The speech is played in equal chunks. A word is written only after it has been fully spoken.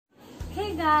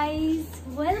Guys,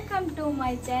 welcome to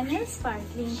my channel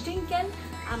sparkling twinkle.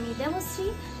 আমি দেবশ্রী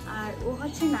আর ও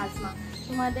হচ্ছে নাজমা।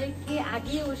 তোমাদেরকে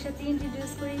আগে ওর সাথে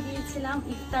ইন্ট্রোডিউস করে দিয়েছিলাম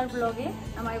ইফতার ব্লগে,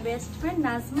 আমার বেস্ট ফ্রেন্ড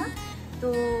নাজমা।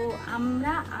 তো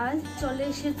আমরা আজ চলে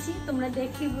এসেছি, তোমরা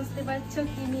দেখে বুঝতে পারছো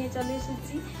কি নিয়ে চলে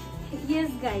এসেছি।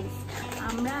 ইয়েস গাইস,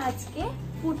 আমরা আজকে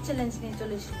ফুড চ্যালেঞ্জ নিয়ে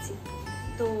চলে এসেছি।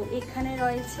 তো এখানে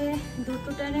রয়েছে দুটো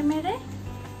টেনে মেরে,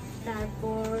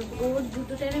 তারপর ওর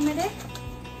দুটো টেনে মেরে,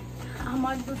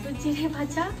 আমার দুটো চিড়ে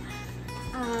ভাজা,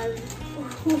 আর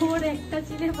ওর একটা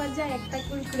চিড়ে ভাজা, একটা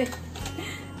কুরকুরে।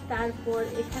 তারপর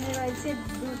এখানে রয়েছে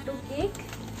দুটো কেক,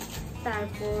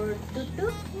 তারপর দুটো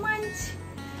মাঞ্চ।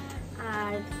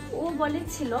 আর ও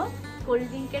বলেছিল কোল্ড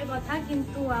ড্রিঙ্কের কথা,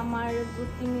 কিন্তু আমার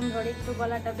 2-3 দিন ধরে একটু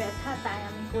গলাটা ব্যথা, তাই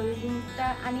আমি কোল্ড ড্রিঙ্কটা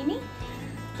আনিনি।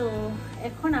 তো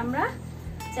এখন আমরা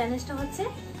চ্যালেঞ্জটা হচ্ছে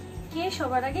কে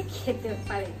সবার আগে খেতে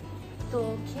পারে। তো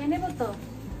খেয়ে নেবো তো,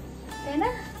 তাই না?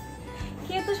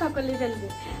 খেয়ে তো সকলেই ফেলবে।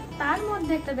 তার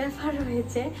মধ্যে একটা ব্যাপার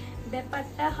রয়েছে,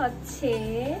 ব্যাপারটা হচ্ছে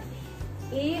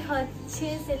এই হচ্ছে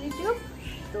সেলিটিউব।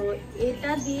 তো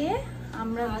এটা দিয়ে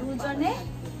আমরা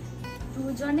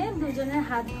দুজনের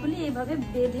হাতগুলি এইভাবে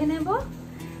বেঁধে নেব,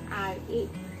 আর এই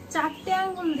 4টে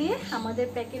আঙ্গুল দিয়ে আমাদের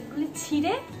প্যাকেটগুলি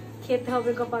ছিঁড়ে খেতে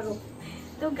হবে গপাগপ।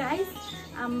 তো গাইস,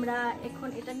 আমরা এখন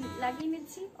এটা লাগিয়ে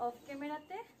নিচ্ছি অফ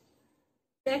ক্যামেরাতে।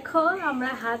 দেখো,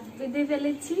 আমরা হাত বেঁধে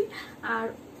ফেলেছি, আর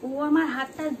ও আমার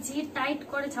হাতটা যে টাইট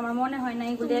করেছে, আমার মনে হয় না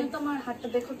এগুলো। তোমার হাতটা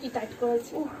দেখো কি টাইট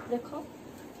করেছে, দেখো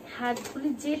হাতগুলি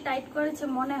যে টাইট করেছে,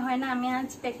 মনে হয় না আমি আজ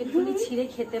প্যাকেটগুলি ছিঁড়ে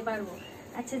খেতে পারবো।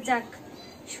 আচ্ছা যাক,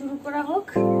 শুরু করা হোক।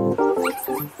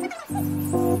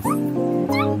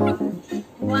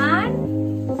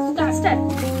 1 স্টার্ট।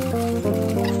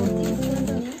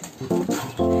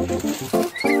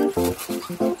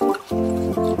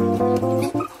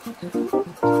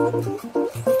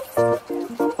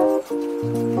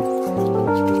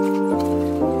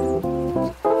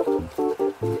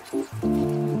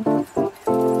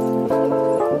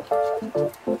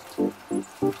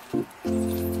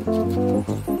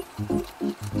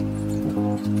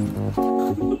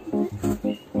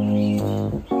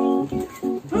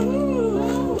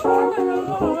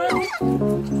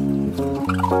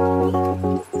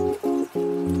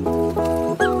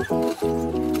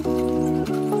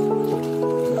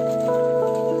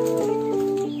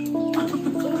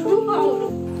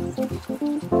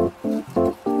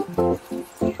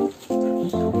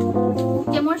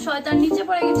 যেমন শয়তান নিচে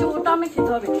পড়ে গেছে, ওটা আমি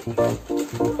খেতে হবে,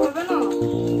 হবে না?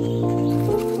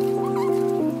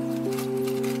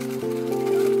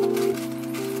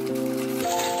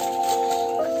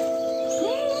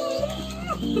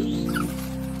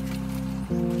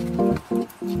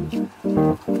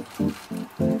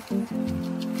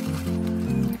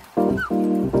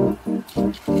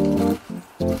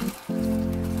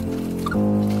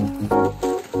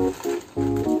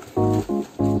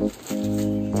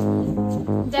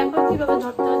 দেখো কিভাবে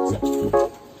ধরতে হচ্ছে।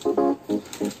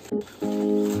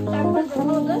 তারপর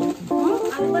দেখো হবে,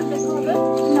 আরেকবার দেখো হবে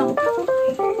না,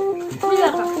 খুলে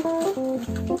রাখা।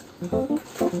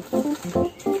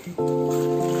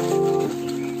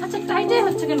 আচ্ছা, টাইটাই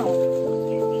হচ্ছে কেন?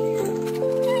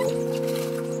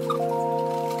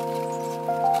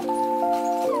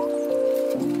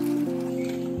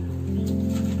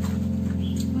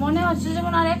 মনে হচ্ছে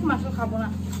যেমন আর 1 মাসও খাবো না।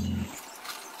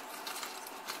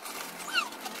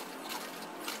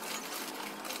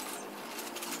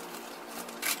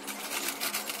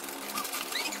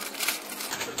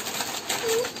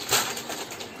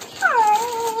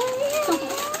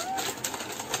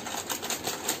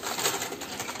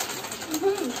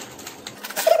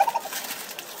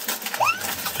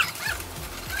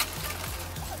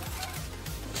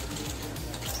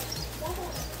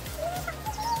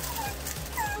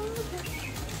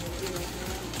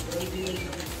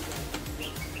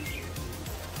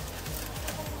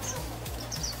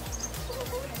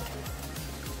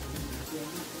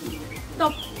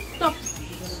 Top top.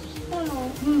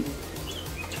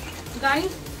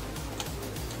 গাইস,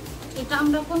 এটা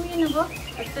আমরা কমিয়ে নেব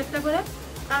একটা একটা করে,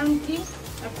 কারণ কি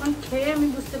এখন খেয়ে আমি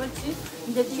বুঝতে পারছি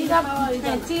যে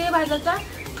চিড়ে ভাজাটা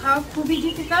খাওয়া খুবই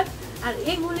ডিফিকাল্ট, আর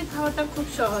এগুলি খাওয়াটা খুব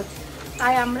সহজ।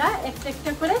 তাই আমরা একটা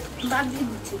একটা করে বাদ দিয়ে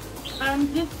দিচ্ছি, কারণ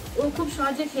কি ও খুব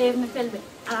সহজে খেয়ে ফেলবে,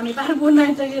 আর আমি পারবো না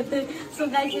এটা খেতে। সো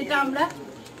গাইস, এটা আমরা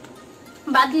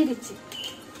বাদ দিয়ে দিচ্ছি।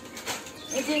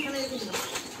 এই যে এখানে রেখে দিলাম।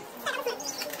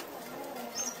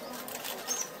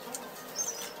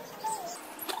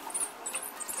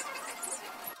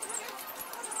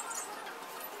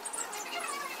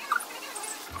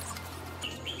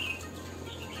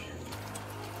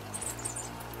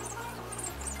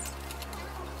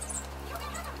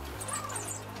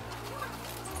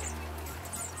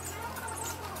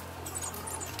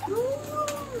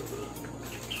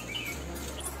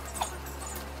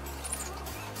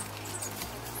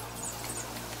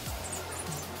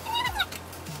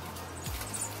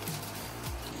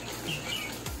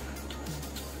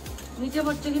 নিচে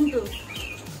পড়ছে কিন্তু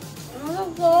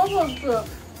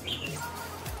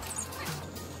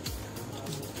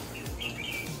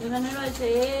এখানে রয়েছে,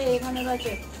 এখানে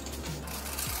রয়েছে।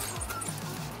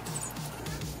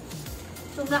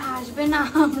 তোমরা হাসবে না,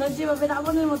 আমরা যেভাবে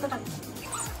রাবণের মতো থাকবো।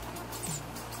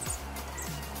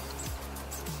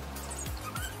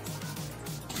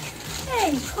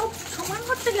 এই সব সমান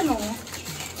করতে কেন?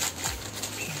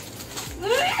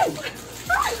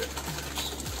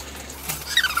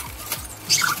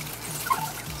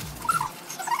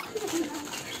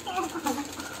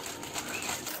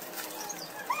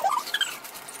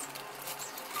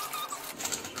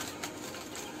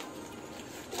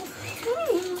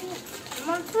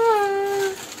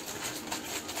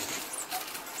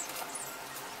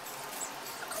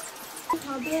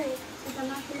 হবে এটা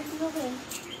না খেলে কি হবে?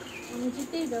 আমি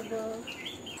জিতেই যাবো।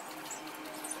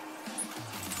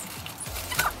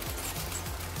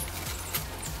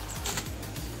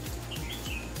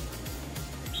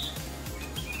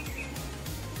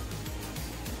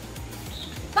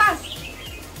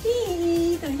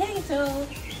 তুমি হেরে গেছো।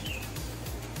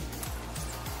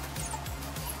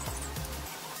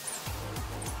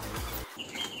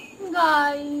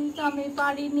 গাইস আমি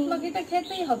পারিনি, তোমাকে এটা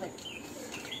খেতেই হবে।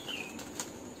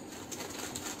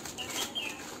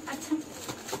 আচ্ছা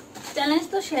চ্যালেঞ্জ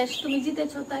তো শেষ, তুমি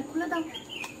জিতেছো তাই খুলে দাও।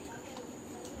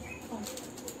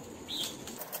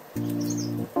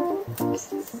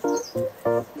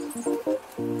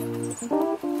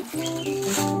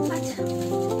 আচ্ছা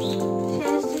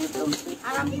শেষ যেহেতু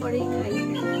আরাম করেই খাই।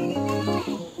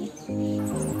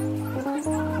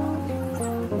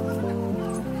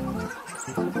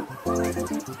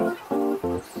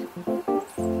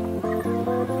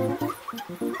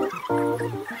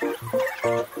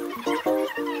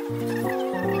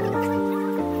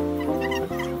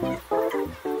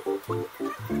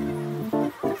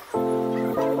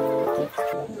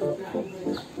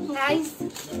 গাইস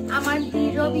আমার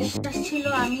দৃঢ় বিশ্বাস ছিল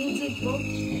আমি জিতবো,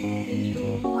 কিন্তু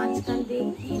মাঝখান দিয়ে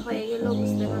কি হয়ে গেল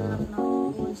বুঝতে পারলাম না,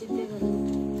 ও জিতে গেল।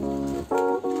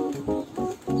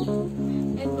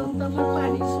 একদম তো আমার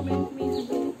পানিশমেন্ট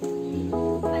মিলবে,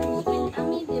 পানিশমেন্ট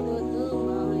আমি দেব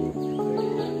তোমায়,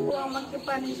 ও আমাকে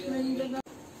পানিশমেন্ট দেবে।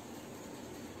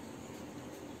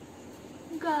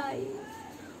 গাইস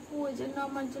ওই জন্য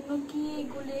আমার জন্য কি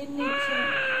এগুলো এনেছে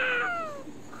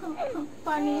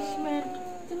পানিশমেন্ট।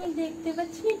 তুমি দেখতে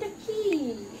পাচ্ছ এটা কি?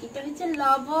 এটা হচ্ছে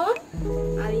লবণ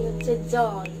আর এই হচ্ছে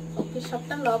জল। ওকে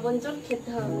সবটা লবণ জল খেতে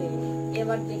হবে।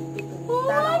 এবার দেখবে তুমি,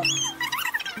 দাঁড়াও।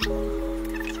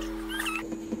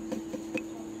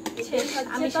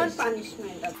 আমি তোর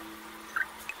পানিশমেন্ট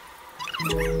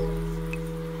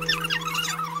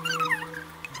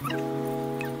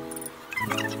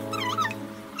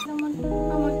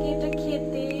আমাকে এটা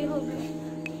খেতেই হবে,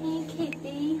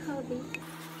 খেতেই হবে।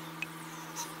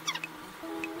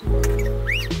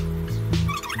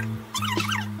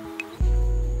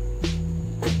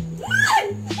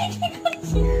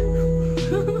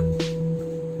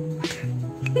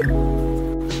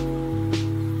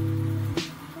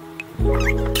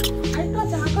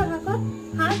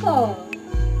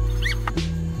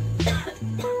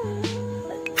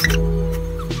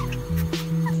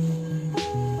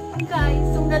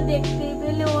 তোমরা দেখতে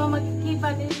পেলে ও আমাকে কি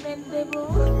পানিশমেন্ট দেব,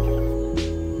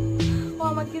 ও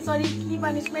আমাকে সরি কি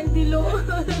পানিশমেন্ট দিল।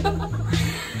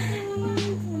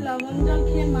 লবণ জল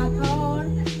খেয়ে মাথা ওর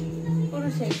পুরো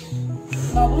শেষ,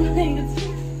 লবণ হয়ে গেছে।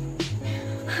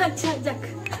 আচ্ছা যাক।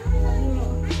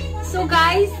 সো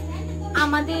গাইস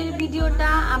আমাদের ভিডিওটা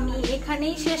আমি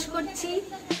এখানেই শেষ করছি।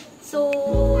 সো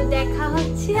দেখা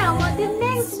হচ্ছে আমাদের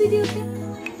নেক্সট ভিডিওতে।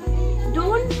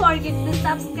 Don't forget to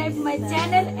subscribe my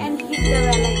channel and hit the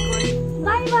bell icon.